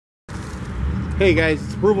Hey guys,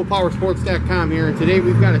 it's ApprovalPowersports.com here, and today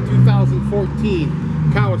we've got a 2014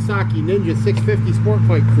 Kawasaki Ninja 650 Sport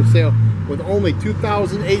Bike for sale with only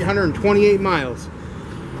 2,828 miles.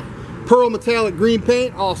 Pearl metallic green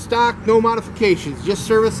paint, all stock, no modifications. Just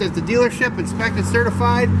serviced at the dealership, inspected,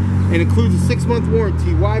 certified, and includes a 6-month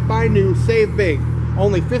warranty. Why buy new? Save big.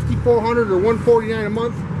 Only $5,400 or $149 a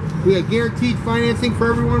month. We have guaranteed financing for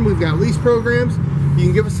everyone. We've got lease programs. You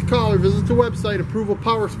can give us a call or visit the website,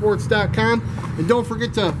 ApprovalPowersports.com. And don't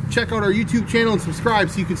forget to check out our YouTube channel and subscribe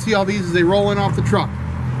so you can see all these as they roll in off the truck.